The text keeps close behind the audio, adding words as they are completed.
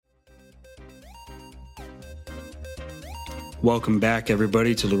Welcome back,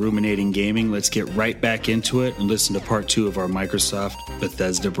 everybody, to Illuminating Gaming. Let's get right back into it and listen to part 2 of our Microsoft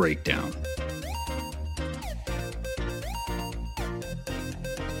Bethesda breakdown.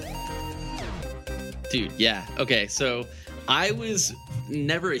 Dude, yeah. Okay, so I was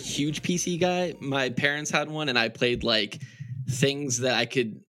never a huge PC guy. My parents had one, and I played like things that I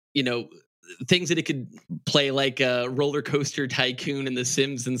could, things that it could play, like Roller Coaster Tycoon and The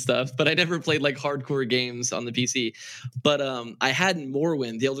Sims and stuff. But I never played like hardcore games on the PC. But I had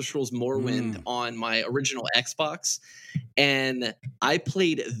Morrowind, The Elder Scrolls Morrowind, on my original Xbox, and I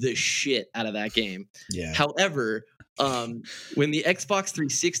played the shit out of that game. Yeah. However, when the Xbox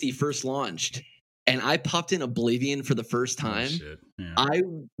 360 first launched, and I popped in Oblivion for the first time,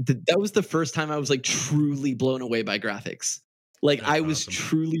 that was the first time I was like truly blown away by graphics. Like, that's I was awesome.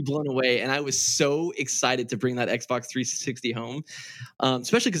 Truly blown away, and I was so excited to bring that Xbox 360 home,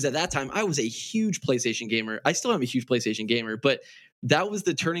 especially because at that time I was a huge PlayStation gamer. I still am a huge PlayStation gamer, but that was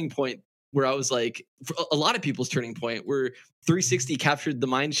the turning point where I was like, a lot of people's turning point, where 360 captured the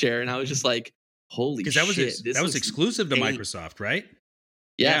mind share, and I was just like, holy shit. Because that was exclusive to Microsoft, right?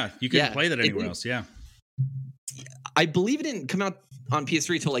 Yeah, you couldn't play that anywhere else. Yeah, I believe it didn't come out on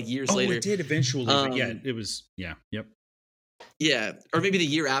PS3 until like years later. It did eventually. But yeah, it was. Yeah, yep. Yeah, or maybe the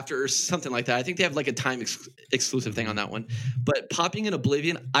year after or something like that. I think they have like a time exclusive thing on that one. But popping in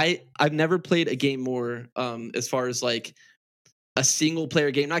Oblivion, I've never played a game more as far as like a single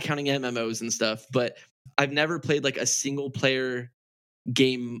player game, not counting MMOs and stuff, but I've never played like a single player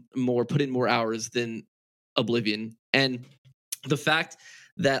game more, put in more hours than Oblivion. And the fact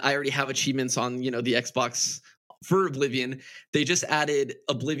that I already have achievements on, the Xbox for Oblivion, they just added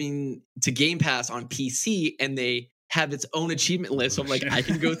Oblivion to Game Pass on PC, and they have its own achievement list. So I'm like, I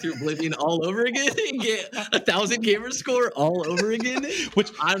can go through Oblivion all over again and get 1,000 gamer score all over again.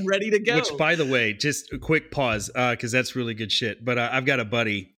 Which I'm ready to go. Which, by the way, just a quick pause, because that's really good shit. But I've got a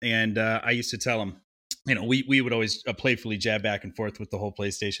buddy, and I used to tell him, we would always playfully jab back and forth with the whole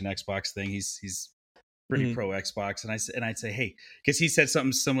PlayStation Xbox thing. He's pretty pro Xbox, and I'd say, hey, because he said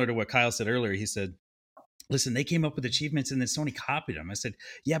something similar to what Kyle said earlier. He said, listen, they came up with achievements and then Sony copied them. I said,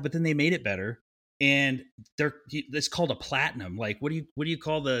 yeah, but then they made it better, and it's called a platinum. Like, what do you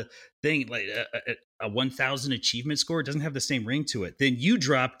call the thing? Like a 1,000 achievement score? It doesn't have the same ring to it. Then you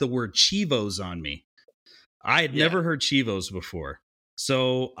dropped the word Chivos on me. I had never heard Chivos before,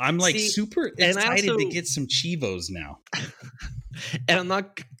 so I'm like super excited to get some Chivos now. And I'm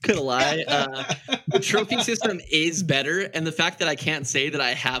not gonna lie, the trophy system is better, and the fact that I can't say that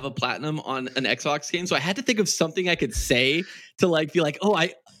I have a platinum on an Xbox game, so I had to think of something I could say to like be like,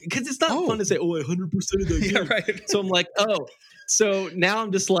 because it's not fun to say, 100% of the game. Yeah, right. So I'm like, so now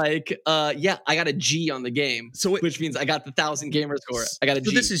I'm just like, I got a G on the game, which means I got the 1,000 gamer score. I got a G.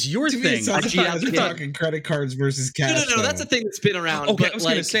 So this is your thing. You're talking credit cards versus cash. No, that's a thing that's been around. Okay, I was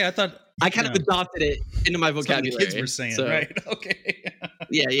going to say, I thought I kind of adopted it into my vocabulary. The kids were saying, right? Okay.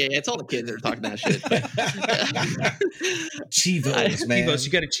 Yeah. It's all the kids that are talking that shit. Chivos, man. Chivos,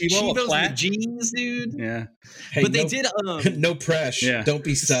 you got a Chivo, Chivos a flat? With G's, dude. Yeah. Hey, but they did. No press. Yeah. Don't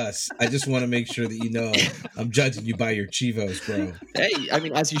be sus. I just want to make sure that I'm judging you by your Chivos, bro. Hey, I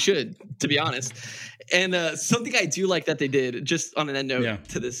mean, as you should, to be honest. And something I do like that they did, just on an end note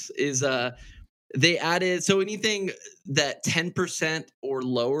to this, is they added, so anything that 10% or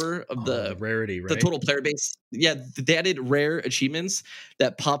lower of the rarity, right? The total player base. Yeah, they added rare achievements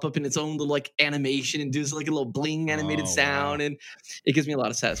that pop up in its own little like animation and does like a little bling animated sound, and it gives me a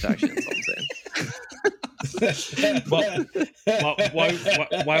lot of satisfaction. That's all I'm saying.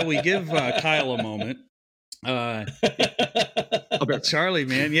 While we give Kyle a moment, Charlie,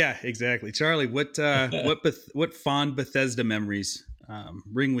 man, yeah, exactly. Charlie, what fond Bethesda memories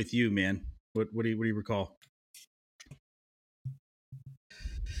ring with you, man? What do you recall?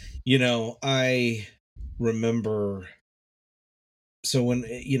 I remember. So when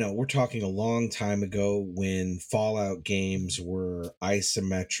we're talking a long time ago when Fallout games were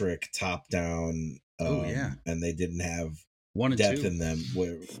isometric top down, and they didn't have depth in them,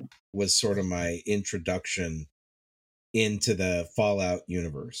 was sort of my introduction into the Fallout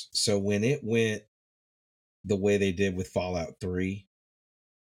universe. So when it went the way they did with Fallout 3,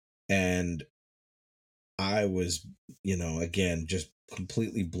 and I was, again, just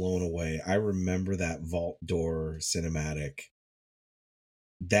completely blown away. I remember that vault door cinematic.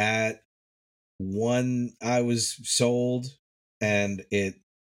 That one, I was sold, and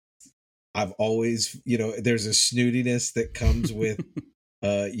I've always, there's a snootiness that comes with,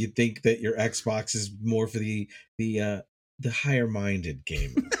 you think that your Xbox is more for the higher minded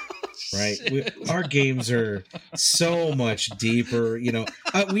gamer. right? Our games are so much deeper.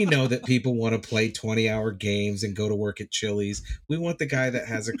 We know that people want to play 20-hour games and go to work at Chili's. We want the guy that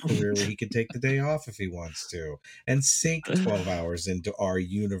has a career where he can take the day off if he wants to and sink 12 hours into our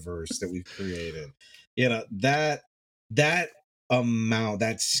universe that we've created. That amount,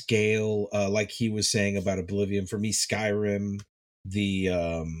 that scale, like he was saying about Oblivion, for me, Skyrim,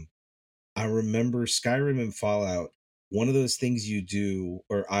 I remember Skyrim and Fallout. One of those things you do,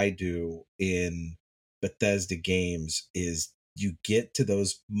 or I do, in Bethesda games is you get to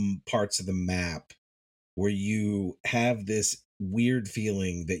those parts of the map where you have this weird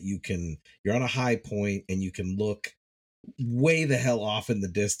feeling that you're on a high point and you can look way the hell off in the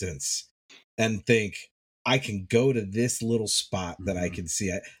distance and think, I can go to this little spot that I can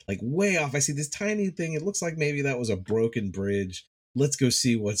see. Like way off, I see this tiny thing. It looks like maybe that was a broken bridge. Let's go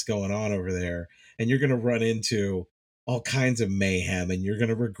see what's going on over there. And you're going to run into all kinds of mayhem and you're going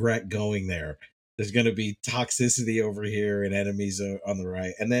to regret going there. There's going to be toxicity over here and enemies on the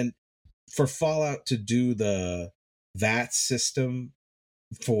right. And then for Fallout to do the VAT system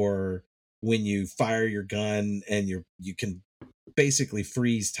for when you fire your gun and you can basically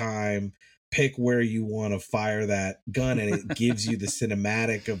freeze time, pick where you want to fire that gun, and it gives you the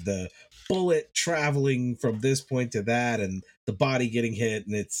cinematic of the bullet traveling from this point to that and the body getting hit.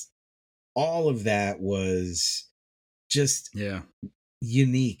 And it's all of that was just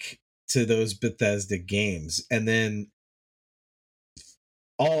unique to those Bethesda games. And then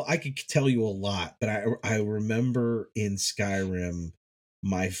I could tell you a lot, but I remember in Skyrim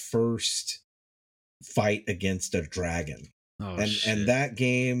my first fight against a dragon. And that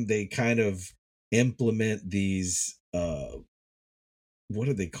game, they kind of implement these what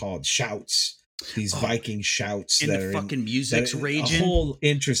are they called? Shouts. These Viking shouts and that the are fucking music's raging. A whole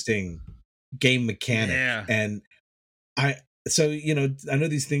interesting game mechanic. Yeah. And I know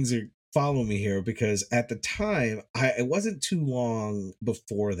these things are following me here because at the time, it wasn't too long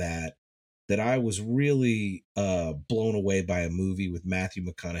before that I was really blown away by a movie with Matthew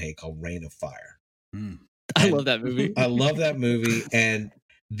McConaughey called Reign of Fire. I love that movie. I love that movie. And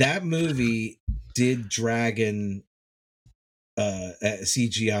that movie did dragon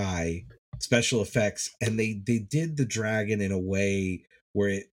CGI special effects, and they did the dragon in a way where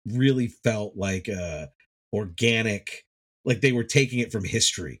it really felt like organic, like they were taking it from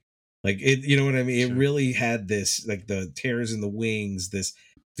history. Like it, you know what I mean? Sure. It really had this, like the tears in the wings, this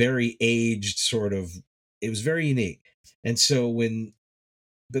very aged sort of, it was very unique. And so when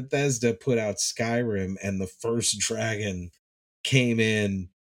Bethesda put out Skyrim and the first dragon came in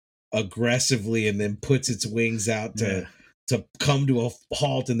aggressively and then puts its wings out to come to a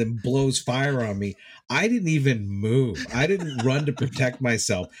halt and then blows fire on me, I didn't even move. I didn't run to protect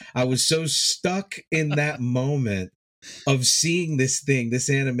myself. I was so stuck in that moment of seeing this thing, this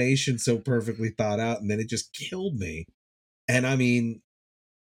animation so perfectly thought out, and then it just killed me. And I mean,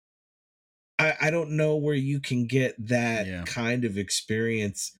 I don't know where you can get that kind of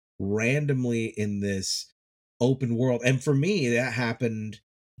experience randomly in this open world. And for me, that happened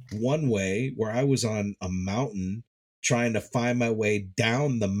one way where I was on a mountain trying to find my way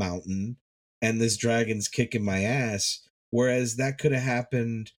down the mountain and this dragon's kicking my ass. Whereas that could have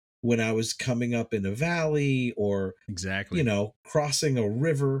happened when I was coming up in a valley or crossing a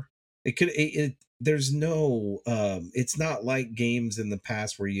river. There's no, it's not like games in the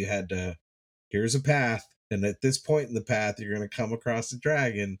past where you had to, here's a path, and at this point in the path, you're going to come across a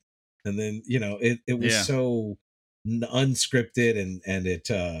dragon. And then, it was so unscripted and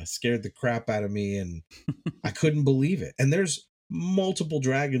it scared the crap out of me, and I couldn't believe it. And there's multiple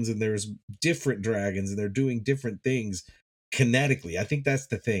dragons and there's different dragons and they're doing different things kinetically. I think that's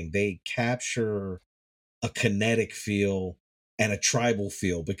the thing. They capture a kinetic feel and a tribal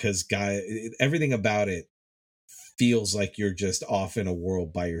feel because everything about it feels like you're just off in a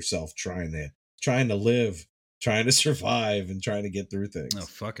world by yourself trying to live, trying to survive, and trying to get through things. Oh,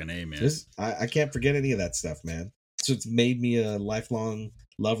 fucking A, man. I can't forget any of that stuff, man. So it's made me a lifelong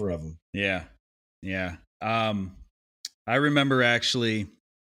lover of them. Yeah. Yeah. I remember actually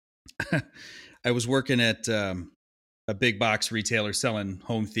I was working at a big box retailer selling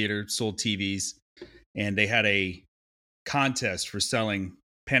home theater, sold TVs, and they had a contest for selling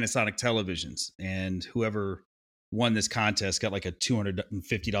Panasonic televisions, and whoever won this contest got like a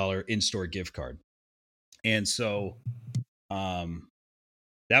 $250 in-store gift card. And so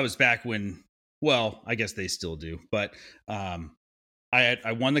that was back when, well, I guess they still do, but I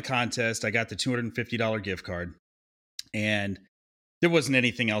won the contest. I got the $250 gift card, and there wasn't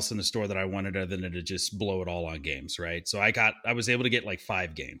anything else in the store that I wanted other than to just blow it all on games, right? So I was able to get like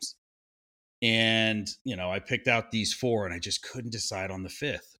 5 games. And, I picked out these 4 and I just couldn't decide on the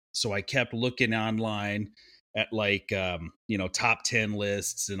 5th. So I kept looking online at like, top 10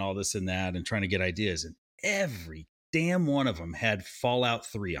 lists and all this and that and trying to get ideas. And every damn one of them had Fallout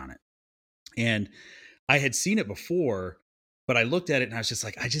 3 on it. And I had seen it before, but I looked at it and I was just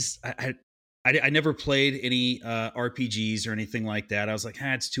like, I never played any RPGs or anything like that. I was like,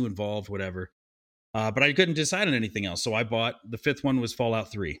 it's too involved, whatever. But I couldn't decide on anything else. So I bought the fifth one was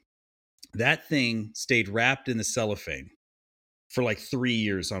Fallout 3. That thing stayed wrapped in the cellophane for like 3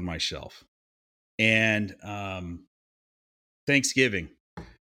 years on my shelf. And Thanksgiving,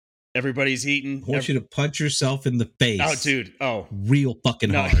 everybody's eating. I want you to punch yourself in the face. Oh, dude. Oh, real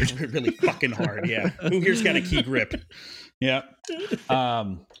fucking hard. Really fucking hard. Yeah. Who here's got a key grip? Yeah.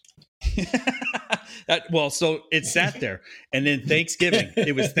 So it sat there, and then Thanksgiving.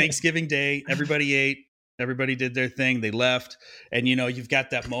 It was Thanksgiving Day. Everybody ate. Everybody did their thing. They left, and you've got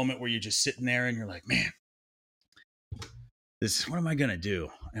that moment where you're just sitting there, and you're like, man, what am I gonna do?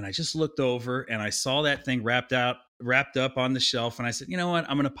 And I just looked over, and I saw that thing wrapped up on the shelf, and I said, you know what?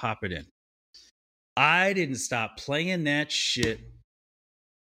 I'm gonna pop it in. I didn't stop playing that shit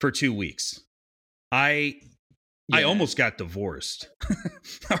for 2 weeks. I almost got divorced.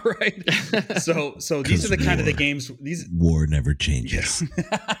 All right. So these are the kind of the games. These war never changes.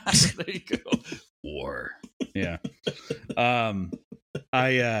 Yeah. There you go. War. Yeah. And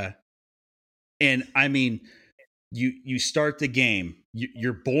I mean, you start the game.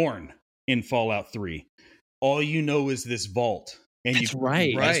 You're born in Fallout 3. All you know is this vault. And That's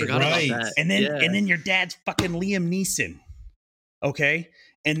right. I forgot about that. And then your dad's fucking Liam Neeson. Okay.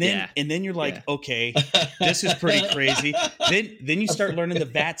 And then you're like, okay, this is pretty crazy. Then you start learning the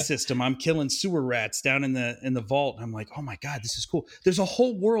VAT system. I'm killing sewer rats down in the vault. And I'm like, oh my God, this is cool. There's a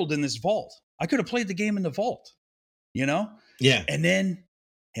whole world in this vault. I could have played the game in the vault, Yeah. And then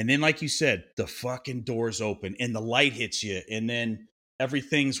like you said, the fucking doors open and the light hits you, and then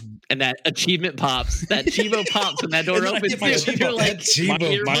everything's and that achievement pops. That Chivo pops when that door opens. You're like, here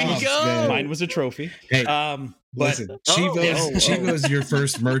we go. Mine was a trophy. Hey. But listen, Chivo's your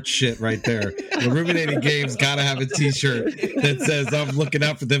first merch shit right there. The Ruminating Games gotta have a T-shirt that says "I'm looking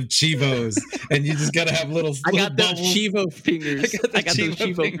out for them Chivos," and you just gotta have little. I got those Chivo fingers. I got those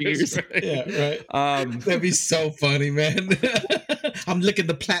Chivo fingers. Right. Yeah, right. That'd be so funny, man. I'm licking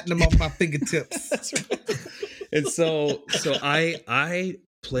the platinum off my fingertips. That's right. And so I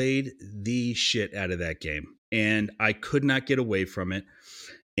played the shit out of that game, and I could not get away from it,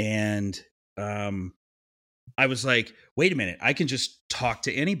 and I was like, wait a minute, I can just talk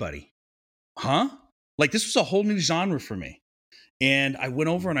to anybody. Huh? Like, this was a whole new genre for me. And I went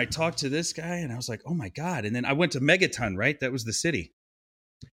over and I talked to this guy, and I was like, oh my God. And then I went to Megaton, right? That was the city.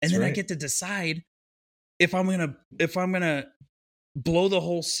 And then I get to decide if I'm gonna blow the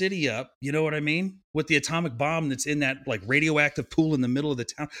whole city up, you know what I mean? With the atomic bomb that's in that like radioactive pool in the middle of the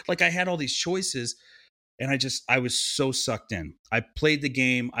town. Like, I had all these choices. And I was so sucked in. I played the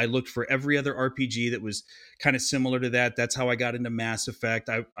game. I looked for every other RPG that was kind of similar to that. That's how I got into Mass Effect.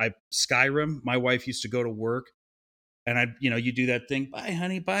 Skyrim, my wife used to go to work, and you do that thing,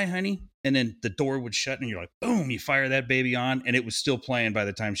 bye honey. And then the door would shut and you're like, boom, you fire that baby on. And it was still playing by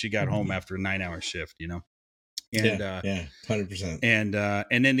the time she got home after a 9-hour shift, And, yeah, 100%.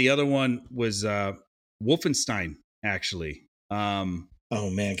 And then the other one was Wolfenstein, actually. Oh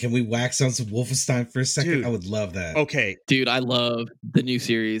man, can we wax on some Wolfenstein for a second? Dude, I would love that. Okay, dude, I love the new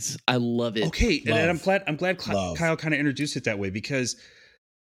series. I love it. Okay, and I'm glad Kyle kind of introduced it that way, because,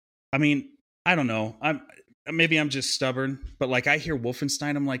 I mean, I don't know. Maybe I'm just stubborn, but like, I hear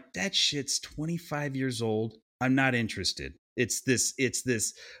Wolfenstein, I'm like, that shit's 25 years old. I'm not interested. It's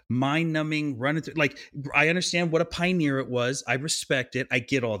this mind-numbing run. Like, I understand what a pioneer it was. I respect it. I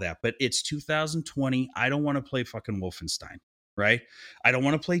get all that, but it's 2020. I don't want to play fucking Wolfenstein. Right? I don't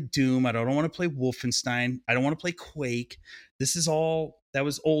want to play Doom. I don't want to play Wolfenstein. I don't want to play Quake. That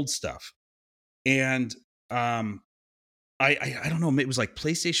was old stuff. And I don't know, it was like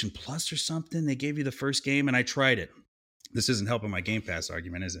PlayStation Plus or something. They gave you the first game and I tried it. This isn't helping my Game Pass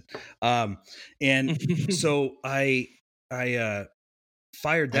argument, is it? And so I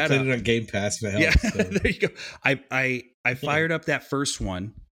fired that up. I played it on Game Pass for help. Yeah, so. There you go. I fired up that first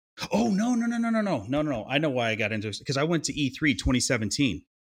one. Oh, no. I know why I got into it, because I went to E3 2017,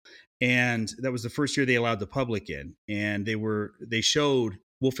 and that was the first year they allowed the public in, and they showed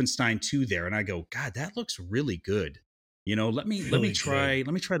Wolfenstein 2 there, and I go, God, that looks really good. Let me try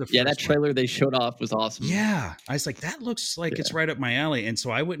the first that trailer one. They showed off was awesome. Yeah. I was like, that looks like it's right up my alley. And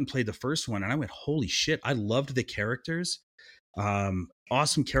so I went and played the first one, and I went, holy shit, I loved the characters.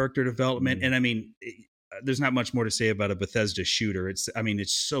 Awesome character development. And I mean, there's not much more to say about a Bethesda shooter. It's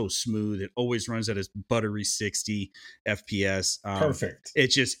so smooth. It always runs at a buttery 60 FPS. Perfect. It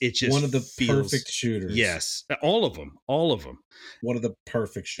just one of the feels, perfect shooters. Yes, all of them. One of the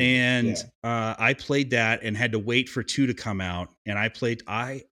perfect shooters. And I played that and had to wait for 2 to come out. And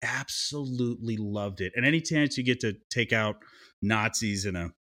I absolutely loved it. And any chance you get to take out Nazis in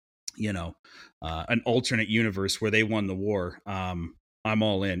an alternate universe where they won the war, I'm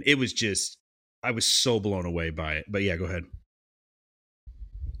all in. It was just, I was so blown away by it. But yeah, go ahead.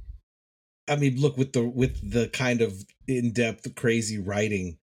 I mean, look, with the kind of in-depth, crazy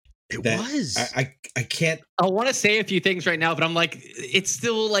writing. It was. I can't. I want to say a few things right now, but I'm like, it's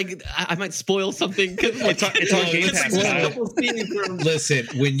still like I might spoil something because it's on Game Pass. Listen,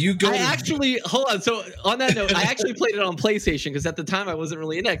 when you go, hold on. So on that note, I actually played it on PlayStation because at the time I wasn't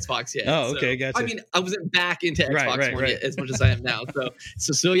really in Xbox yet. Oh, okay, gotcha. I mean, I wasn't back into Xbox One yet as much as I am now.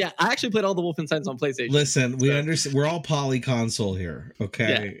 So yeah, I actually played all the Wolfensteins on PlayStation. Listen, we understand. We're all poly console here,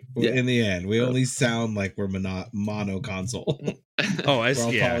 okay? Yeah. In the end, we only sound like we're mono console. Oh,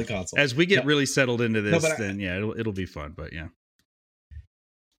 as we get really settled into this, then it'll be fun. But yeah,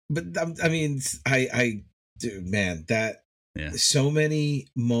 but I mean, dude, man, so many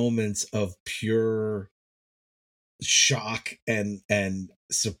moments of pure shock and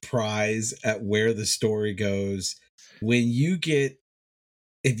surprise at where the story goes. When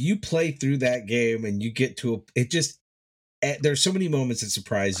if you play through that game and you get to there's so many moments that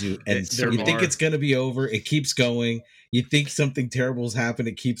surprise you, and you think it's going to be over. It keeps going. You think something terrible has happened.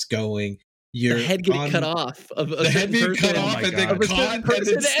 It keeps going. The head getting cut off. The head being cut off and then caught and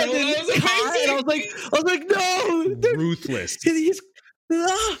then still. I was like, no, ruthless. He's.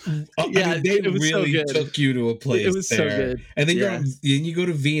 They really took you to a place. It was there. So good. And then you go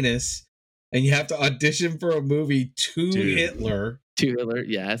to Venus, and you have to audition for a movie to Hitler.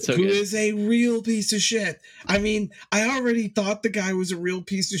 Yeah, so who is a real piece of shit. I mean, I already thought the guy was a real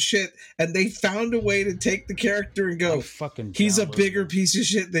piece of shit, and they found a way to take the character and go, he's a bigger piece of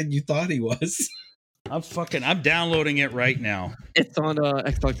shit than you thought he was. I'm downloading it right now. It's on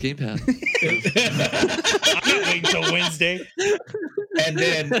Xbox Game Pass. I'm not waiting until Wednesday. And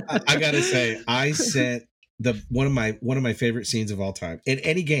then I gotta say, I sent one of my favorite scenes of all time in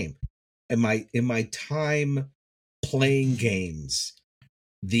any game. In my time playing games,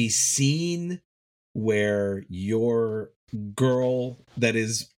 the scene where your girl that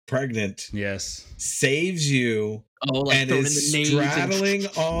is pregnant saves you and is straddling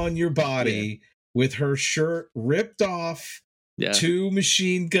on your body with her shirt ripped off, 2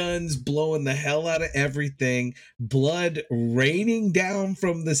 machine guns blowing the hell out of everything, blood raining down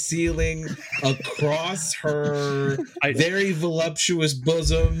from the ceiling across her very voluptuous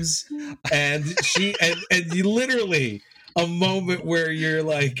bosoms, and you literally a moment where you're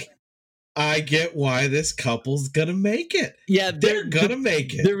like, I get why this couple's gonna make it. Yeah, they're gonna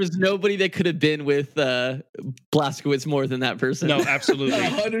make it. There was nobody that could have been with Blazkowicz more than that person. No, absolutely.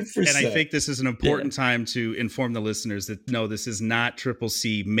 100%. And I think this is an important time to inform the listeners that no, this is not Triple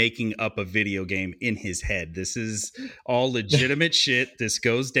C making up a video game in his head. This is all legitimate shit. This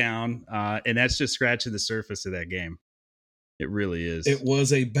goes down, and that's just scratching the surface of that game. It really is. It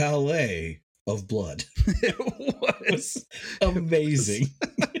was a ballet of blood. It was amazing.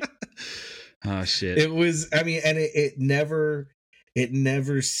 Oh shit. It was, I mean, and it never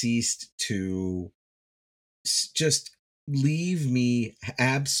ceased to just leave me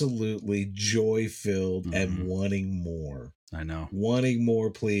absolutely joy-filled and wanting more. I know. Wanting more,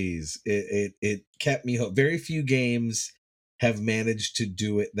 please. It kept me hooked. Very few games have managed to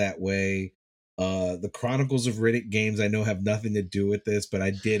do it that way. The Chronicles of Riddick games I know have nothing to do with this, but I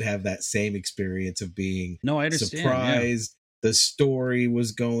did have that same experience of being surprised. The story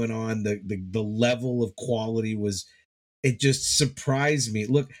was going on. The level of quality it just surprised me.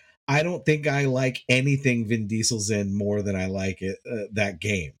 Look, I don't think I like anything Vin Diesel's in more than I like it that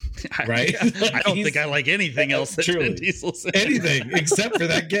game, right? I don't think I like anything else that Vin Diesel's in. Anything except for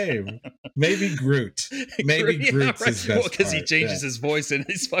that game. Maybe Groot. Maybe Groot's his best because he changes his voice and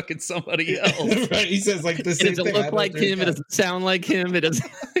he's fucking somebody else. Right? He says like the same thing. It doesn't look like him. It doesn't sound like him. It doesn't.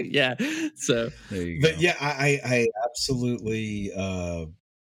 Yeah. So. There you go. But yeah, I absolutely.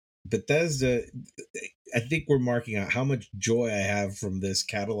 Bethesda, I think we're marking out how much joy I have from this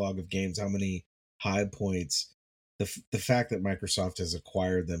catalog of games, how many high points. The fact that Microsoft has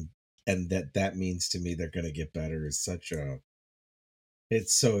acquired them and that means to me they're going to get better is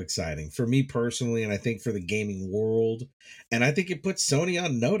it's so exciting for me personally, and I think for the gaming world, and I think it puts Sony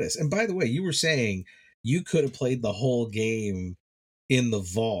on notice. And by the way, you were saying you could have played the whole game in the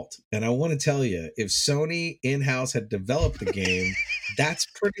vault, and I want to tell you, if Sony in-house had developed the game, That's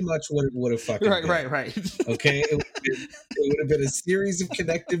pretty much what it would have fucking been. Right. Okay, it would have been a series of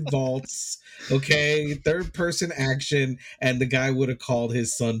connected vaults. Okay, third person action, and the guy would have called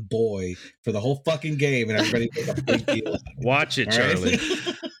his son boy for the whole fucking game, and everybody made a big deal. Watch it, Charlie.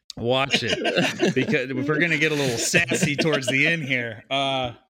 Watch it, because if we're gonna get a little sassy towards the end here,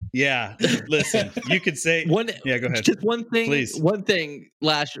 yeah. Listen, you could say Yeah, go ahead. Just one thing, please. One thing,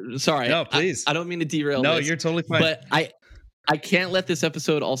 Lash. Sorry, no, please. I don't mean to derail. No, this, you're totally fine. But I can't let this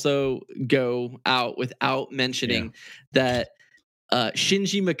episode also go out without mentioning that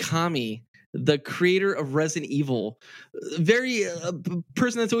Shinji Mikami, the creator of Resident Evil, very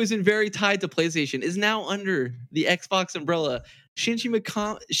person that's always been very tied to PlayStation, is now under the Xbox umbrella. Shinji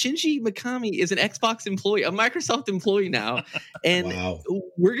Mikami is an Xbox employee, a Microsoft employee now, and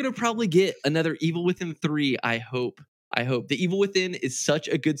we're gonna probably get another Evil Within 3. I hope. The Evil Within is such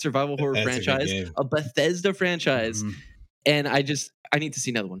a good survival horror franchise, a Bethesda franchise, and I need to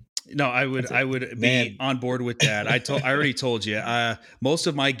see another one. No, I would be on board with that. I already told you. Most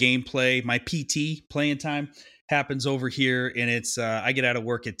of my gameplay, my PT playing time, happens over here, and it's I get out of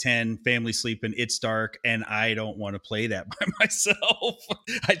work at 10, family sleeping, it's dark, and I don't want to play that by myself.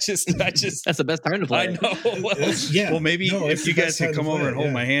 I just that's the best time to play. I know. Well, maybe if you guys can come over and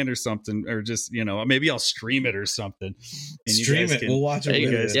hold my hand or something, or just maybe I'll stream it or something. And stream it. We'll watch it.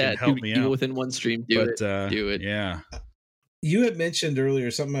 You guys can help me out within one stream. Do it. Yeah. You had mentioned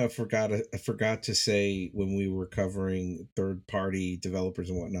earlier something I forgot to say when we were covering third-party developers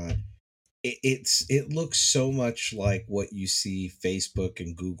and whatnot. It looks so much like what you see Facebook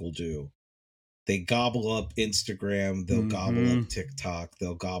and Google do. They gobble up Instagram, they'll gobble up TikTok,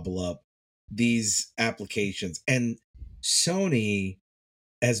 they'll gobble up these applications. And Sony,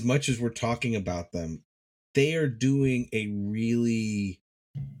 as much as we're talking about them, they are doing a really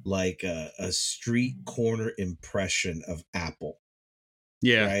like a street corner impression of Apple.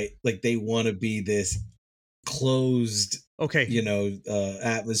 Yeah. Right? Like they want to be this closed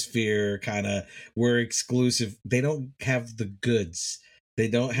atmosphere kind of, we're exclusive. They don't have the goods. They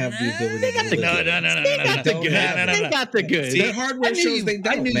don't have the ability. They got the goods. They got the goods. Their hardware shows they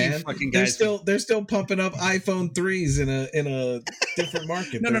don't, man. They're still pumping up iPhone 3s in a different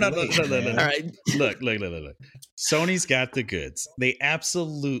market. No. All right. Look. Sony's got the goods. They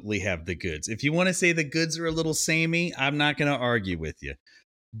absolutely have the goods. If you want to say the goods are a little samey, I'm not going to argue with you.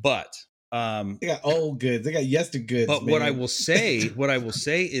 But they got old goods. They got yesterday goods. But man. what I will say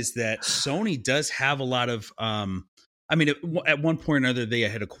is that Sony does have a lot of. I mean, at one point or another, they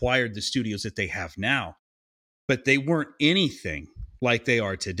had acquired the studios that they have now, but they weren't anything like they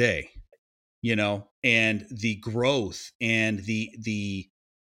are today. And the growth and the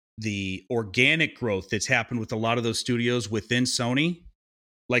organic growth that's happened with a lot of those studios within Sony.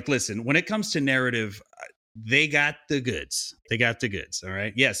 Like, listen, when it comes to narrative, they got the goods. All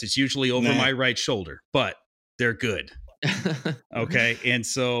right. Yes, it's usually over my right shoulder, but they're good. Okay. And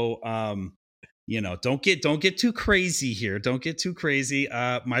so, don't get too crazy here. Don't get too crazy.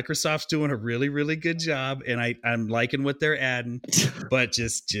 Microsoft's doing a really, really good job, and I'm liking what they're adding. But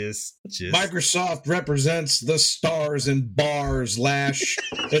just Microsoft represents the stars and bars, Lash.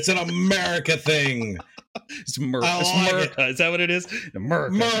 It's an America thing. It's America. Is that what it is?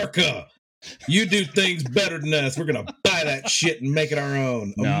 America. You do things better than us. We're gonna buy that shit and make it our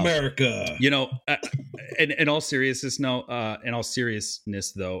own. No. America. In all seriousness,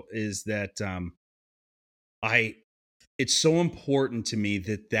 though, is that it's so important to me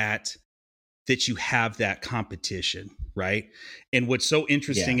that you have that competition, right? And what's so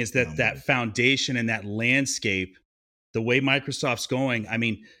interesting is that foundation and that landscape, the way Microsoft's going, I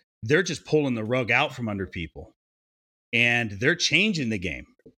mean, they're just pulling the rug out from under people, and they're changing the game.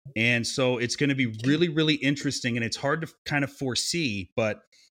 And so it's going to be really, really interesting, and it's hard to kind of foresee, but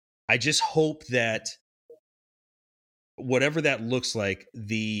I just hope that whatever that looks like,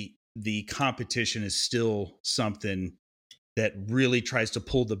 the competition is still something that really tries to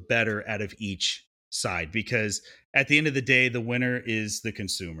pull the better out of each side, because at the end of the day, the winner is the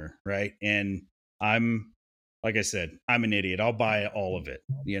consumer, right? And like I said, I'm an idiot. I'll buy all of it,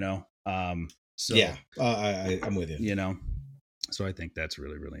 So yeah, I'm with you. So I think that's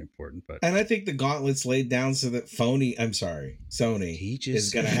really, really important. And I think the gauntlet's laid down so that Sony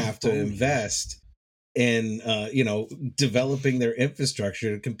is going to have to invest in, developing their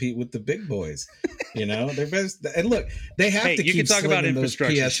infrastructure to compete with the big boys. They're best. And look, they have to. You keep can talk about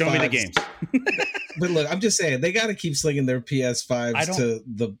infrastructure. Show me the games. But look, I'm just saying they got to keep slinging their PS5s to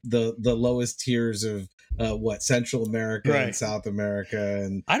the lowest tiers of Central America and South America,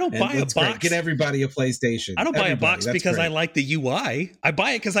 and I don't buy a box. Get everybody a PlayStation. I don't buy a box because I like the UI. I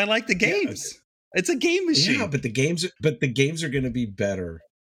buy it because I like the games. It's a game machine. Yeah, but the games are going to be better.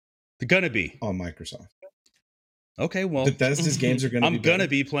 They're gonna be on Microsoft. Okay, well, Bethesda's games are going to be. I'm gonna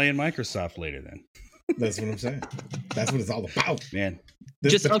be playing Microsoft later then. That's what I'm saying. That's what it's all about, man.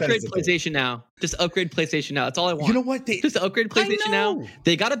 Just upgrade PlayStation Now. Just upgrade PlayStation Now. That's all I want. You know what? Just upgrade PlayStation Now.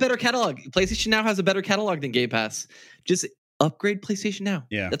 They got a better catalog. PlayStation Now has a better catalog than Game Pass. Just upgrade PlayStation Now.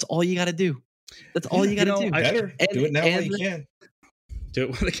 Yeah, that's all you got to do. That's all you got to do. Better. Do it now while you can. Do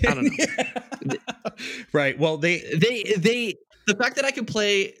it while you can. I don't know. Right. Well, the fact that I can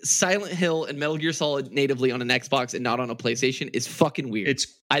play Silent Hill and Metal Gear Solid natively on an Xbox and not on a PlayStation is fucking weird.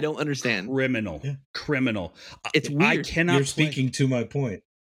 I don't understand. Criminal. Yeah. Criminal. It's weird. I cannot. You're speaking to my point.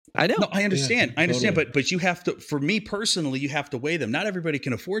 I know. No, I understand. Yeah, I understand. totally. But you have to. For me personally, you have to weigh them. Not everybody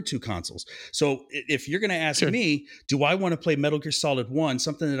can afford 2 consoles. So if you're going to ask me, do I want to play Metal Gear Solid 1,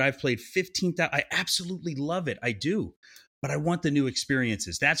 something that I've played 15,000? I absolutely love it. I do. But I want the new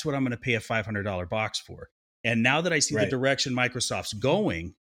experiences. That's what I'm going to pay a $500 box for. And now that I see the direction Microsoft's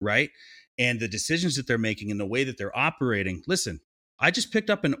going, right, and the decisions that they're making and the way that they're operating, listen, I just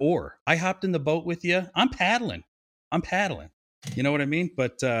picked up an oar. I hopped in the boat with you. I'm paddling. You know what I mean?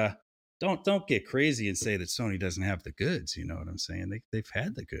 But don't get crazy and say that Sony doesn't have the goods. You know what I'm saying? They've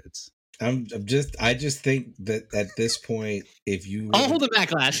had the goods. I just think that at this point, if you, I'll hold a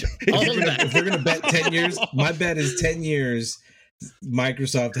backlash. If they're going to bet 10 years, my bet is 10 years.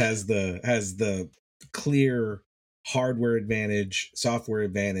 Microsoft has the clear hardware advantage, software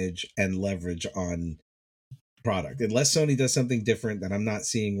advantage, and leverage on product. Unless Sony does something different that I'm not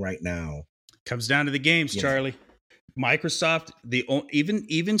seeing right now. Comes down to the games, Charlie. Microsoft, even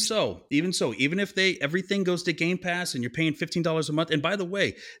if everything goes to Game Pass and you're paying $15 a month, and by the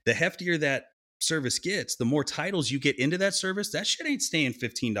way, the heftier that service gets, the more titles you get into that service. That shit ain't staying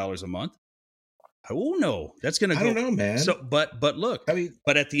 $15 a month. Oh no, that's gonna go. I don't know, man. So, but look, I mean,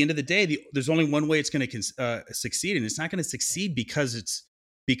 but at the end of the day, there's only one way it's going to succeed, and it's not going to succeed because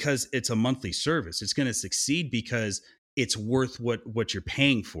it's a monthly service. It's going to succeed because it's worth what you're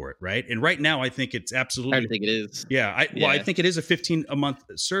paying for it, right? And right now, I think it's absolutely. I think it is. Yeah, I think it is a $15 a month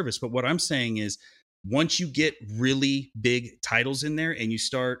service. But what I'm saying is, once you get really big titles in there, and you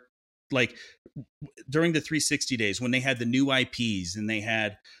start like during the 360 days when they had the new IPs and they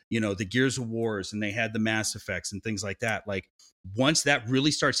had, the Gears of Wars and they had the Mass Effects and things like that. Like once that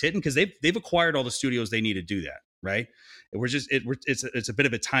really starts hitting, because they've acquired all the studios they need to do that, right? It's a bit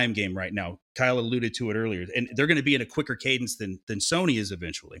of a time game right now. Kyle alluded to it earlier, and they're going to be in a quicker cadence than Sony is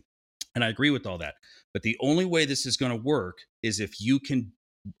eventually. And I agree with all that. But the only way this is going to work is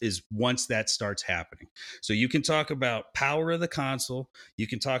once that starts happening. So you can talk about power of the console, you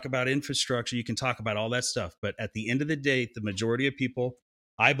can talk about infrastructure, you can talk about all that stuff. But at the end of the day, the majority of people,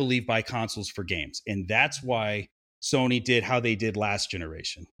 I believe, buy consoles for games. And that's why Sony did how they did last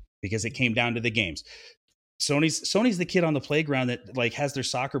generation, because it came down to the games. Sony's the kid on the playground that like has their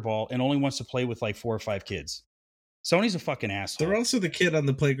soccer ball and only wants to play with like 4 or 5 kids. Sony's a fucking asshole. They're also the kid on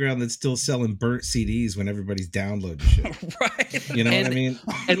the playground that's still selling burnt CDs when everybody's downloading shit. Right. You know what I mean?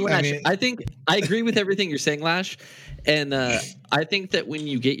 And Lash, I think I agree with everything you're saying, Lash. And I think that when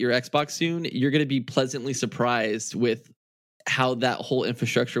you get your Xbox soon, you're going to be pleasantly surprised with how that whole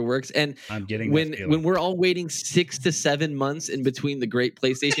infrastructure works. And I'm getting when we're all waiting 6 to 7 months in between the great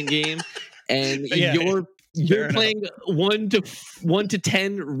PlayStation game, and you're playing 1 to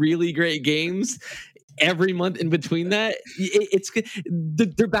 10 really great games every month in between that,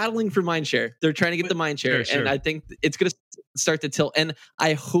 they're battling for mind share. They're trying to get the mind share, and I think it's going to start to tilt. And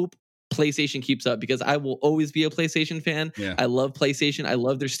I hope PlayStation keeps up, because I will always be a PlayStation fan. Yeah. I love PlayStation. I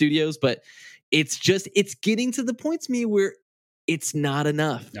love their studios, but it's getting to the point to me where it's not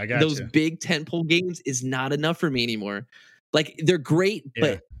enough. Those big tentpole games is not enough for me anymore. Like they're great,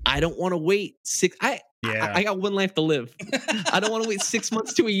 but I don't want to wait 6. I got one life to live. I don't want to wait 6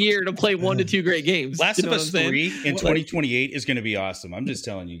 months to a year to play 1 to 2 great games. Last of Us 3 in 2028 is going to be awesome. I'm just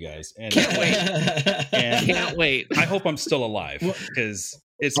telling you guys. And, can't wait. Can't wait. I hope I'm still alive, because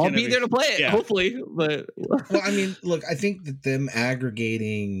I'll be there to play it, hopefully. But well, I mean, look, I think that them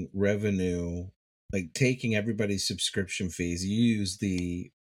aggregating revenue, like taking everybody's subscription fees, you use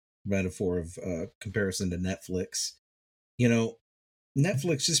the metaphor of comparison to Netflix.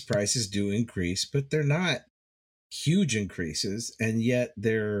 Netflix's prices do increase, but they're not huge increases, and yet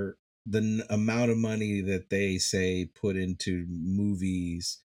the amount of money that they say put into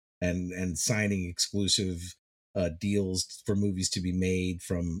movies and signing exclusive deals for movies to be made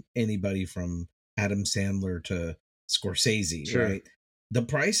from anybody from Adam Sandler to Scorsese, right? The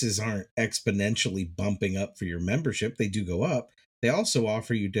prices aren't exponentially bumping up for your membership. They do go up, they also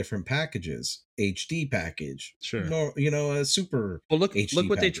offer you different packages, HD package, Sure. no, a super. Well, look HD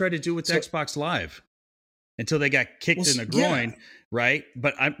what they package. tried to do with So- Xbox Live until they got kicked in the yeah. groin, right?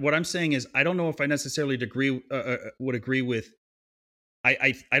 But what I'm saying is, I don't know if I necessarily would agree with.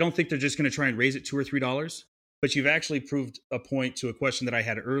 I don't think they're just going to try and raise it $2 or $3. But you've actually proved a point to a question that I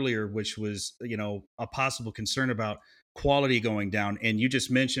had earlier, which was, a possible concern about quality going down. And you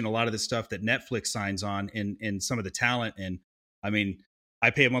just mentioned a lot of the stuff that Netflix signs on and some of the talent. And I mean, I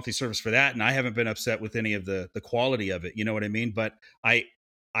pay a monthly service for that, and I haven't been upset with any of the quality of it. You know what I mean? But I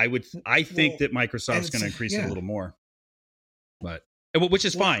think that Microsoft's going to increase it a little more. But which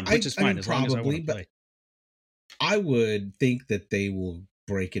is fine. Which is fine as long as I want to play. I would think that they will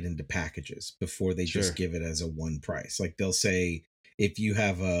break it into packages before they just give it as a one price. Like they'll say, if you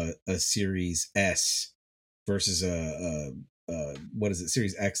have a Series S versus a what is it,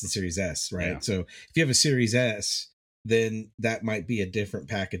 Series X and Series S, right? Yeah. So if you have a Series S, then that might be a different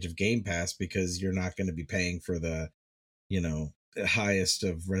package of Game Pass because you're not going to be paying for the highest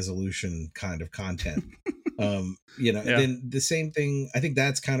of resolution kind of content. Then the same thing, I think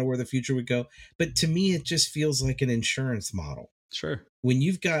that's kind of where the future would go. But to me, it just feels like an insurance model. Sure. When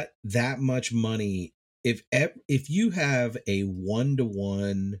you've got that much money, if you have a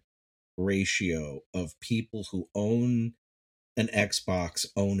 1-to-1 ratio of people who own an Xbox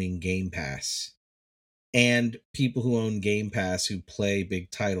owning Game Pass and people who own Game Pass who play big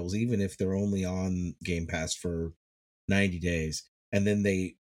titles, even if they're only on Game Pass for 90 days, and then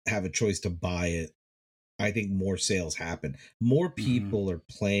they have a choice to buy it, I think more sales happen. More people are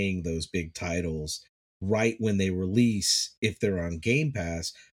playing those big titles right when they release if they're on Game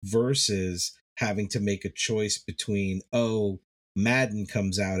Pass versus having to make a choice between, Madden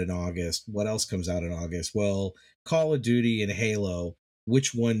comes out in August. What else comes out in August? Well, Call of Duty and Halo.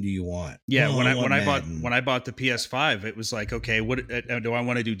 Which one do you want? Yeah, when I bought the PS5, it was like, okay, what do I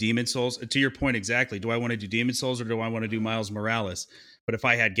want to do? Demon Souls? To your point exactly. Do I want to do Demon Souls or do I want to do Miles Morales? But if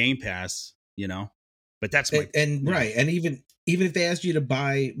I had Game Pass, but that's my right. And even if they asked you to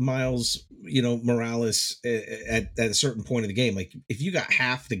buy Miles, Morales at a certain point of the game, like if you got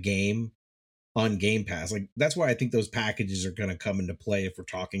half the game on Game Pass, like that's why I think those packages are going to come into play if we're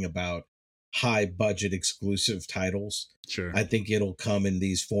talking about high budget exclusive titles. Sure. I think it'll come in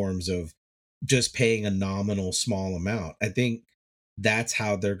these forms of just paying a nominal small amount. I think that's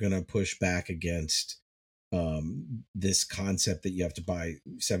how they're going to push back against this concept that you have to buy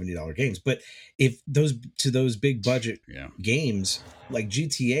 $70 games. But if those big budget games like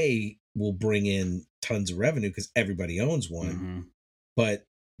GTA will bring in tons of revenue because everybody owns one, but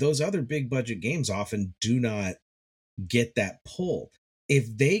those other big budget games often do not get that pull.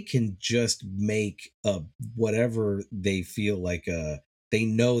 If they can just make whatever they feel like, they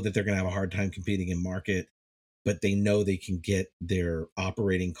know that they're going to have a hard time competing in market, but they know they can get their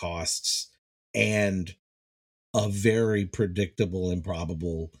operating costs and a very predictable and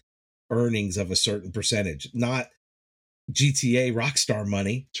probable earnings of a certain percentage, not GTA Rockstar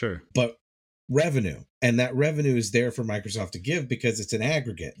money, sure, but revenue. And that revenue is there for Microsoft to give because it's an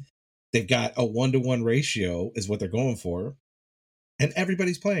aggregate. They've got a 1-to-1 ratio is what they're going for. And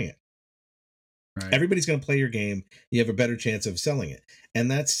everybody's playing it. Right. Everybody's going to play your game. You have a better chance of selling it. And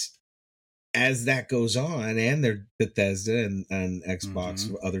that's, as that goes on, and they're Bethesda and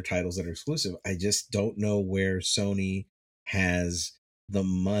Xbox, other titles that are exclusive, I just don't know where Sony has the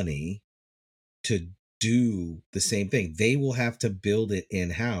money to do the same thing. They will have to build it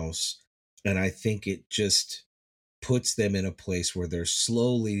in-house. And I think it just puts them in a place where they're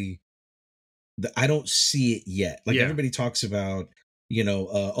slowly, I don't see it yet. Like everybody talks about,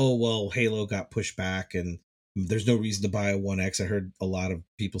 Halo got pushed back and there's no reason to buy a 1X. I heard a lot of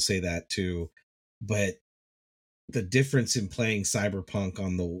people say that too. But the difference in playing Cyberpunk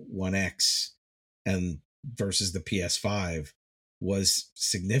on the 1X and versus the PS5 was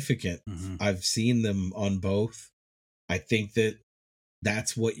significant. I've seen them on both. I think that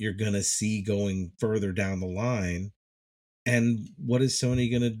that's what you're going to see going further down the line. And what is Sony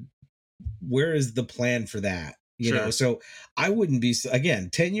going to, where is the plan for that? You know, so I wouldn't be, again,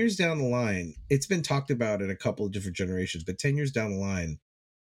 10 years down the line, it's been talked about in a couple of different generations, but 10 years down the line,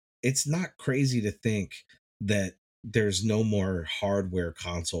 it's not crazy to think that there's no more hardware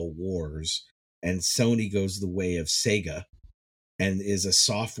console wars and Sony goes the way of Sega and is a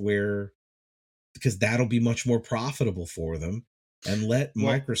software, because that'll be much more profitable for them, and let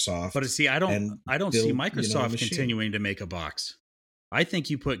Microsoft. But see, I don't see Microsoft continuing to make a box. I think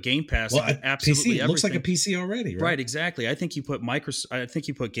you put Game Pass on absolutely PC. It looks like a PC already, right? Right, exactly. I think you put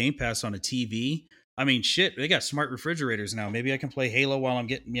Game Pass on a TV. I mean, shit, they got smart refrigerators now. Maybe I can play Halo while I'm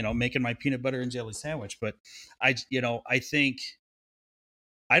making my peanut butter and jelly sandwich. But I think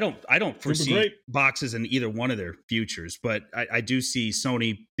I don't foresee great. boxes in either one of their futures, but I do see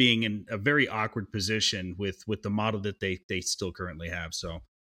Sony being in a very awkward position with the model that they still currently have. So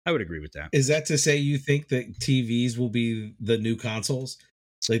I would agree with that. Is that to say you think that TVs will be the new consoles?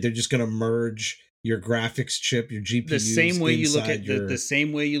 Like they're just going to merge your graphics chip, your GPU, the same way you look at your... the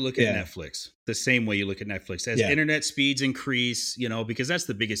same way you look at Netflix. The same way you look at Netflix as internet speeds increase, because that's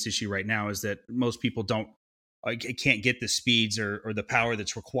the biggest issue right now is that most people can't get the speeds or the power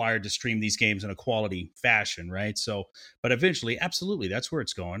that's required to stream these games in a quality fashion, right? So, but eventually, absolutely, that's where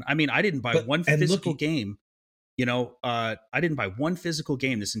it's going. I mean, I didn't buy one physical game. I didn't buy one physical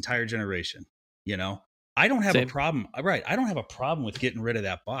game this entire generation. I don't have a problem. Right, I don't have a problem with getting rid of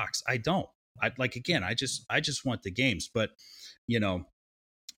that box. I don't. I just want the games, but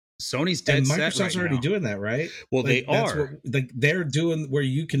Sony's dead and set Microsoft's right already now. doing that, right? Well, they are. They're doing where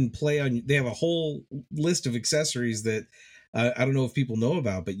you can play on. They have a whole list of accessories that I don't know if people know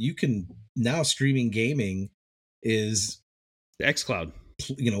about, but you can now streaming gaming is the xCloud.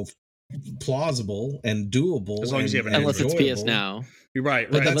 Plausible and doable as long as you have an unless it's PS Now. You're right.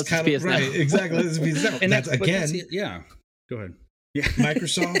 But that's kind of right. Exactly. And that's again. Yeah. Go ahead. Yeah.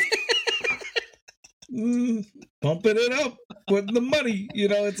 Microsoft. Pumping it up, putting the money.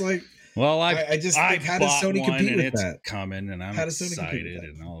 It's like, well, I just think, how does Sony compete with that? Coming, and I'm excited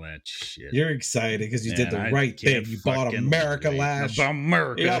and all that shit. You're excited because you did the right thing. You bought America last.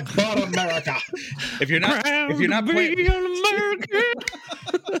 America. Yeah, bought America. if you're not playing America.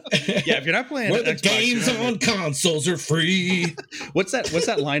 Yeah, if you're not playing, where the Xbox, games on consoles are free. What's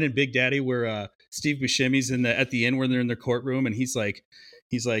that line in Big Daddy where Steve Buscemi's at the end when they're in their courtroom and he's like,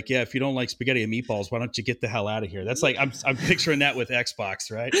 yeah, if you don't like spaghetti and meatballs, why don't you get the hell out of here? That's like I'm picturing that with Xbox,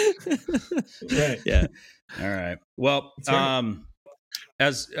 right? Right. Yeah. All right. Well, right.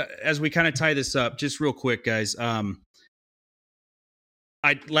 As we kind of tie this up, just real quick, guys. The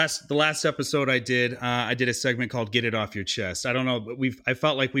last episode I did a segment called "Get It Off Your Chest." I don't know, but I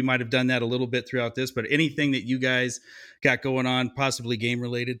felt like we might have done that a little bit throughout this. But anything that you guys got going on, possibly game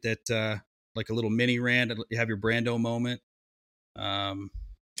related, that like a little mini rant, you have your Brando moment.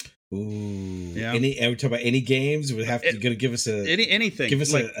 Ooh, yeah. Are we talking about any games? We have to give us anything. Give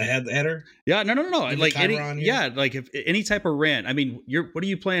us like, a header. Yeah, no. Like like if any type of rant. I mean, what are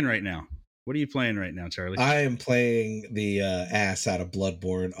you playing right now? What are you playing right now, Charlie? I am playing the ass out of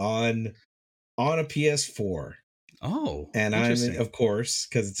Bloodborne on a PS4. Oh, and I'm of course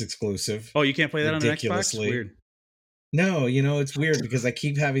because it's exclusive. Oh, you can't play that on an Xbox? Weird. No, it's weird because I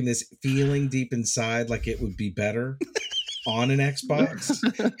keep having this feeling deep inside like it would be better on an Xbox,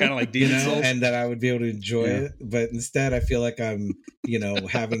 kind of like Demon's Souls, and that I would be able to enjoy it. But instead, I feel like I'm,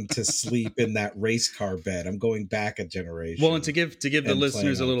 having to sleep in that race car bed. I'm going back a generation. Well, and to give the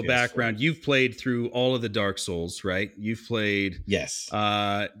listeners a little background, you've played through all of the Dark Souls, right? You've played, yes,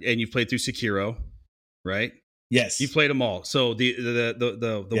 and you've played through Sekiro, right? Yes, you played them all. So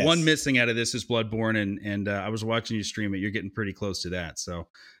the yes. one missing out of this is Bloodborne, and I was watching you stream it. You're getting pretty close to that. So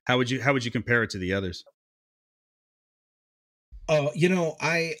how would you compare it to the others? Oh,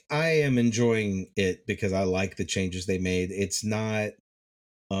 I am enjoying it because I like the changes they made. It's not.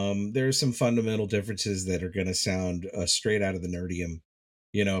 There's some fundamental differences that are going to sound straight out of the nerdium.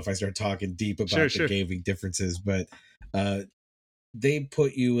 If I start talking deep about the gaming differences, but they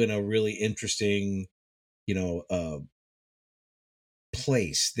put you in a really interesting,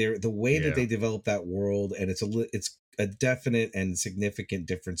 place. The way that they develop that world, and it's a definite and significant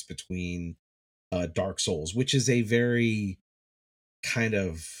difference between Dark Souls, which is a very kind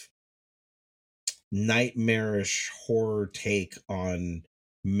of nightmarish horror take on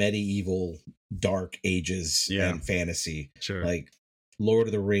medieval dark ages and fantasy, like Lord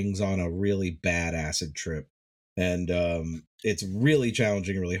of the Rings on a really bad acid trip, and it's really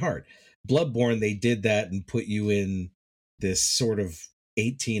challenging and really hard. Bloodborne, they did that and put you in this sort of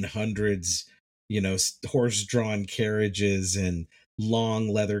 1800s, horse-drawn carriages and long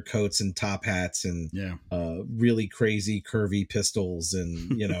leather coats and top hats and really crazy curvy pistols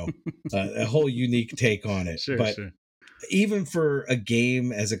and a whole unique take on it. But even for a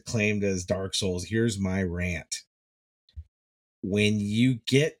game as acclaimed as Dark Souls, here's my rant. When you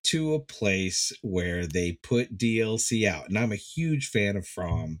get to a place where they put DLC out, and I'm a huge fan of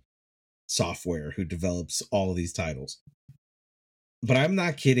From Software, who develops all of these titles, but I'm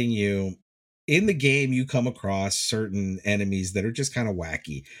not kidding you. In the game, you come across certain enemies that are just kind of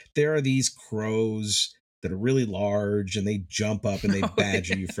wacky. There are these crows that are really large, and they jump up and they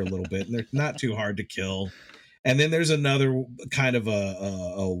badger you for a little bit, and they're not too hard to kill. And then there's another kind of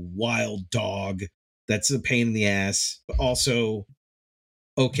a wild dog that's a pain in the ass, but also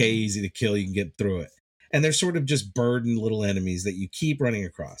okay, easy to kill. You can get through it. and they're sort of just burdened little enemies that you keep running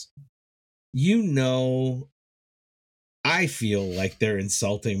across. You know, I feel like they're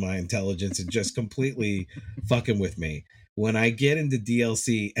insulting my intelligence and just completely fucking with me when I get into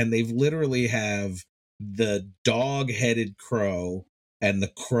DLC and they've literally have the dog-headed crow and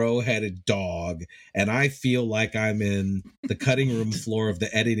the crow-headed dog, and I feel like I'm in the cutting room floor of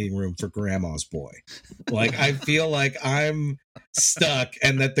the editing room for Grandma's Boy. Like, I feel like I'm stuck,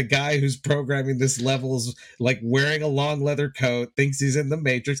 and that the guy who's programming this level's like wearing a long leather coat, thinks he's in the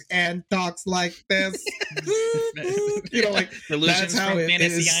Matrix, and talks like this. You know, like, that's how it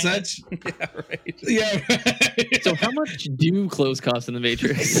is. Such, yeah, right. Yeah, right. So how much do clothes cost in the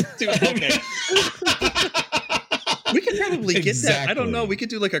Matrix? Dude, okay. We could probably get that. I don't know. We could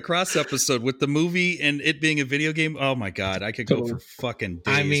do like a cross episode with the movie and it being a video game. Oh my God. I could go for fucking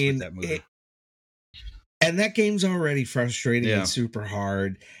days with that movie. And that game's already frustrating and super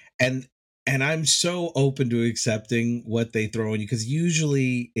hard. And I'm so open to accepting what they throw in you, because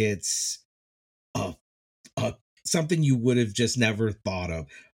usually it's something you would have just never thought of.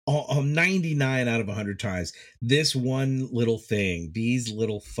 99 out of 100 times, this one little thing, these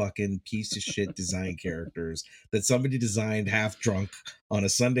little fucking piece of shit design characters that somebody designed half drunk on a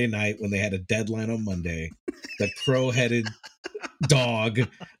Sunday night when they had a deadline on Monday, the crow-headed dog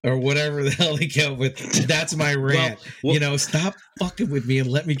or whatever the hell they came up with. That's my rant. Well, you know, stop fucking with me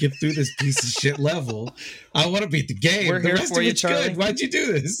and let me get through this piece of shit level. I want to beat the game. We're here for you, Charlie. Good. Why'd you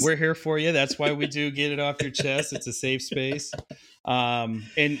do this? We're here for you. That's why we do get it off your chest. It's a safe space. And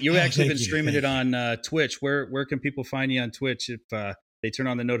you've actually been streaming it on Twitch. Where can people find you on Twitch if they turn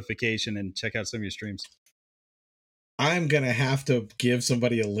on the notification and check out some of your streams? I'm gonna have to give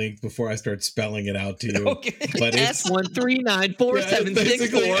somebody a link before I start spelling it out to you. Okay. But it's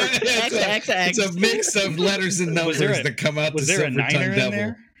S1394764. It's a mix of letters and numbers that come out. Was there a niner in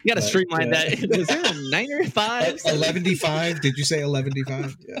there? You got to streamline that. Was there a niner? 5? 11D5? Did you say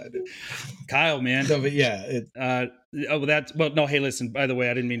 11D5? Yeah, I did. Kyle, man. So, but yeah. No. Hey, listen. By the way,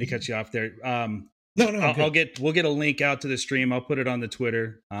 I didn't mean to cut you off there. No. We'll get a link out to the stream. I'll put it on the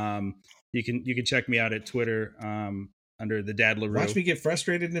Twitter. You can check me out at Twitter under the Dad LaRue. Watch me get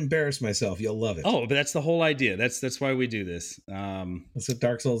frustrated and embarrass myself. You'll love it. Oh, but that's the whole idea. That's why we do this. That's what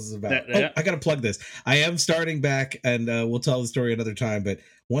Dark Souls is about. I got to plug this. I am starting back, and we'll tell the story another time. But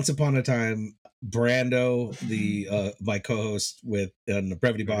once upon a time, Brando, my co-host with the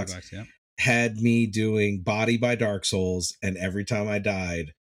Brevity Box, had me doing Body by Dark Souls, and every time I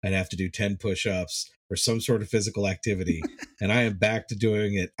died, I'd have to do 10 push-ups or some sort of physical activity. And I am back to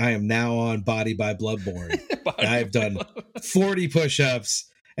doing it. I am now on Body by Bloodborne. I've done 40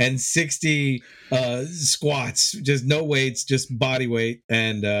 push-ups and 60 squats, just no weights, just body weight.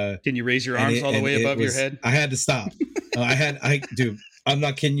 And can you raise your arms all the way above your head? I had to stop. Dude, I'm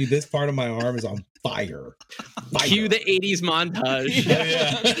not kidding you. This part of my arm is on fire. Cue the 80s montage.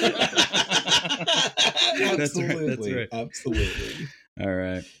 Yeah. Absolutely. That's right. Absolutely. All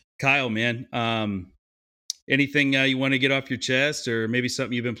right. Kyle, man. Anything you want to get off your chest, or maybe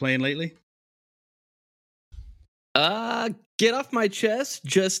something you've been playing lately? Get off my chest.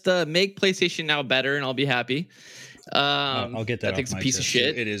 Just make PlayStation Now better, and I'll be happy. I'll get that. I think it's a piece of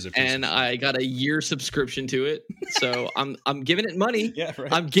shit. It is a piece and of shit. I got a year subscription to it, so I'm giving it money. Yeah,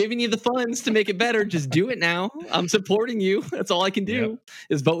 right. I'm giving you the funds to make it better. Just do it now. I'm supporting you. That's all I can do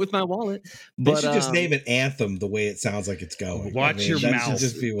is vote with my wallet. But they should just name it Anthem the way it sounds like it's going. Watch your that mouth. Should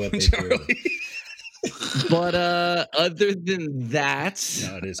just be what they Charlie. do. But other than that,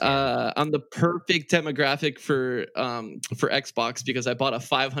 I'm the perfect demographic for Xbox, because I bought a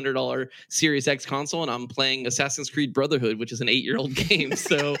 $500 Series X console and I'm playing Assassin's Creed Brotherhood, which is an 8-year-old game.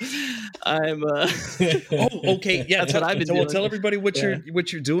 So I'm okay, yeah, that's what I've been doing. Well, tell everybody what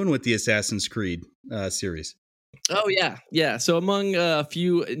you're doing with the Assassin's Creed series. Oh yeah. So among a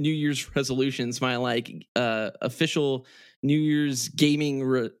few New Year's resolutions, my official New Year's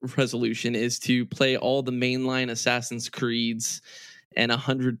gaming resolution is to play all the mainline Assassin's Creeds and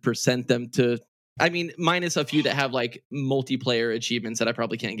 100% them to, minus a few that have like multiplayer achievements that I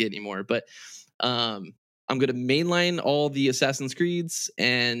probably can't get anymore. But I'm going to mainline all the Assassin's Creeds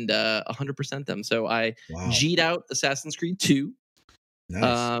and 100% them. So I G'd out Assassin's Creed 2.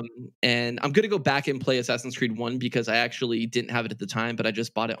 Nice. And I'm going to go back and play Assassin's Creed 1 because I actually didn't have it at the time, but I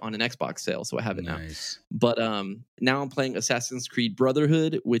just bought it on an Xbox sale, so I have it now. But now I'm playing Assassin's Creed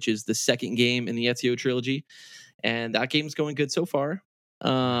Brotherhood, which is the second game in the Ezio trilogy, and that game's going good so far.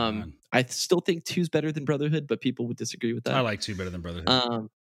 I still think 2's better than Brotherhood, but people would disagree with that. I like 2 better than Brotherhood.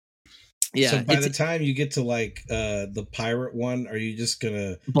 Yeah. So by the time you get to the pirate one, are you just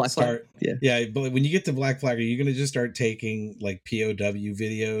gonna start? Yeah. But when you get to Black Flag, are you gonna just start taking POW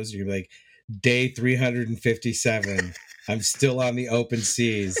videos? You're gonna be like, day 357. I'm still on the open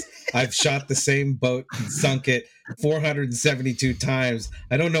seas. I've shot the same boat and sunk it 472 times.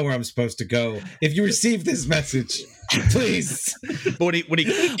 I don't know where I'm supposed to go. If you receive this message, please. But when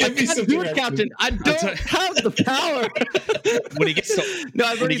he Give me some direction. Captain. I don't have the power. when he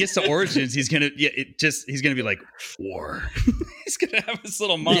gets to Origins, he's gonna be like, war. He's gonna have this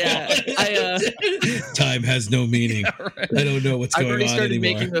little monologue. Yeah, time has no meaning. Yeah, right. I don't know what's going on anymore. I've already started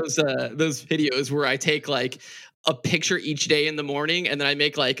making those videos where I take like a picture each day in the morning, and then I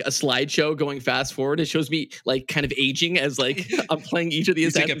make like a slideshow going fast forward. It shows me like kind of aging as like I'm playing each of the.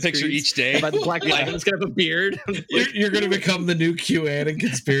 You take a picture each day. By the Black Dragon's gonna have a beard. You're going to become the new QAnon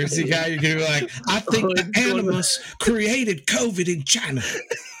conspiracy guy. You're going to be like, I think the Animus created COVID in China.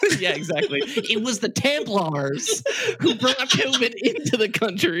 Yeah, exactly. It was the Templars who brought COVID into the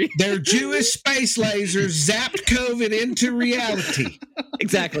country. Their Jewish space lasers zapped COVID into reality.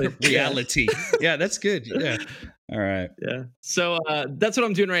 Exactly. Reality. Yeah, that's good. Yeah. All right. Yeah. So that's what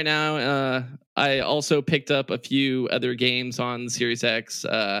I'm doing right now. I also picked up a few other games on Series X.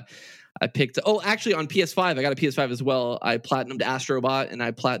 Actually on PS5, I got a PS5 as well. I platinumed Astrobot and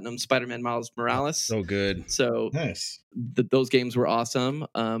I platinumed Spider-Man Miles Morales. So good. So nice. Those games were awesome.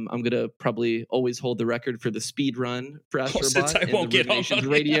 I'm gonna probably always hold the record for the speed run for Astrobot in the Ruminations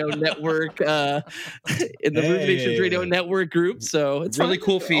Radio Network in the Ruminations Radio Network group. So it's really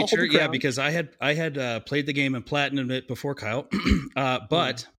cool feature. Yeah, because I had played the game and platinumed it before Kyle,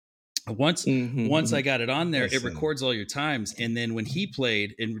 but. Once I got it on there, it records all your times. And then when he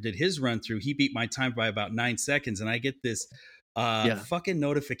played and did his run through, he beat my time by about 9 seconds. And I get this fucking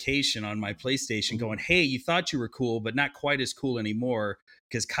notification on my PlayStation going, hey, you thought you were cool, but not quite as cool anymore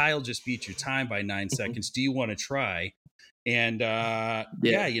because Kyle just beat your time by 9 seconds. Do you want to try? And I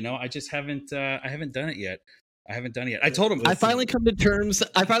just haven't done it yet. I told him I finally come to terms,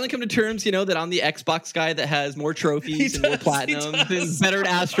 that I'm the Xbox guy that has more trophies and more platinums and better at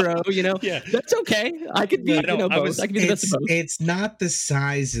Astro, Yeah. That's okay. I could be, both. I could be the best of both. It's not the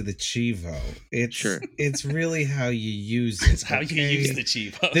size of the Chivo. It's really how you use it. It's how you use the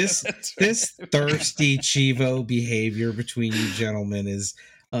Chivo. This thirsty Chivo behavior between you gentlemen is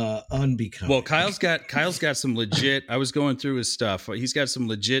unbecoming. Well, Kyle's got some legit. I was going through his stuff. He's got some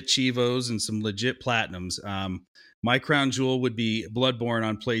legit Chivos and some legit platinums. My crown jewel would be Bloodborne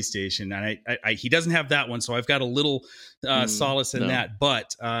on PlayStation, and I he doesn't have that one, so I've got a little solace in that.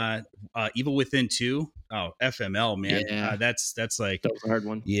 But Evil Within 2, FML, man, that's like that was a hard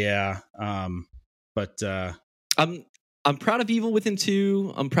one. Yeah, but I'm proud of Evil Within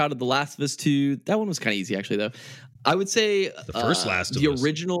 2. I'm proud of The Last of Us 2. That one was kind of easy, actually, though. I would say the first Last of Us.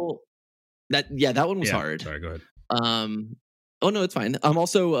 Original. That one was hard. Sorry, go ahead. Oh no, it's fine. I'm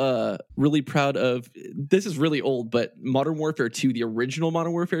also really proud of. This is really old, but Modern Warfare 2, the original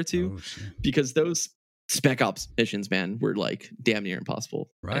Modern Warfare 2, because those Spec Ops missions, man, were like damn near impossible.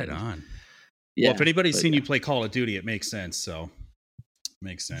 Right on. Yeah. Well, if anybody's seen you play Call of Duty, it makes sense. So,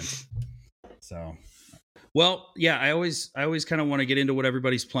 well, yeah, I always kind of want to get into what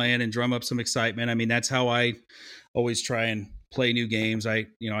everybody's playing and drum up some excitement. I mean, that's how I always try and play new games. I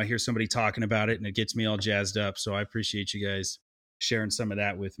hear somebody talking about it and it gets me all jazzed up. So I appreciate you guys sharing some of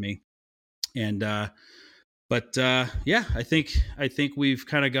that with me. And I think we've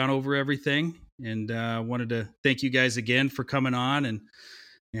kind of gone over everything, and wanted to thank you guys again for coming on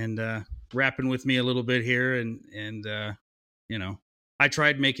and rapping with me a little bit here. And I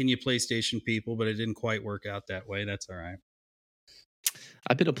tried making you PlayStation people, but it didn't quite work out that way. That's all right.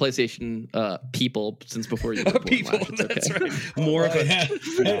 I've been a PlayStation people since before you were born. People, that's right. More of a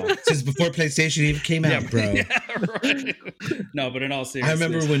since before PlayStation even came out, bro. Yeah, right. No, but in all seriousness, I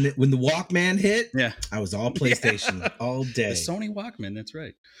remember when the Walkman hit. Yeah, I was all PlayStation all day. The Sony Walkman. That's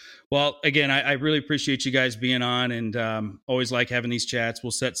right. Well, again, I really appreciate you guys being on, and always like having these chats. We'll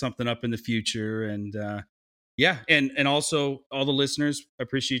set something up in the future, and and also all the listeners, I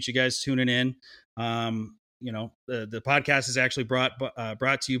appreciate you guys tuning in. The podcast is actually brought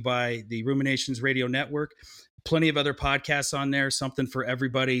to you by the Ruminations Radio Network. Plenty of other podcasts on there, something for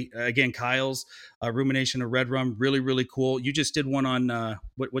everybody. Again, Kyle's Rumination of Red Rum, really, really cool. You just did one on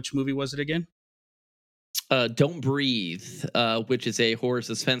which movie was it again? Don't Breathe, which is a horror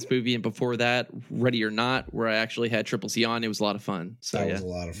suspense movie, and before that, Ready or Not, where I actually had Triple C on. It was a lot of fun. So that was a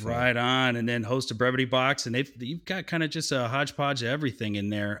lot of fun. Right on. And then host of Brevity Box, and you've got kind of just a hodgepodge of everything in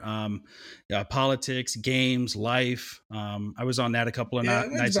there. Politics, games, life. I was on that a couple of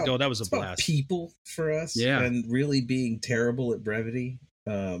nights ago. That was a blast. People for us, and really being terrible at brevity.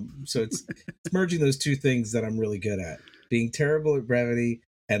 So it's merging those two things that I'm really good at: being terrible at brevity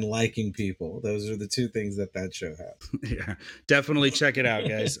and liking people. Those are the two things that show has. Yeah, definitely check it out,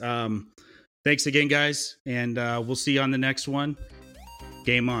 guys. Thanks again, guys, and we'll see you on the next one.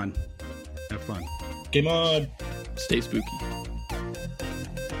 Game on. Have fun. Game on. Stay spooky.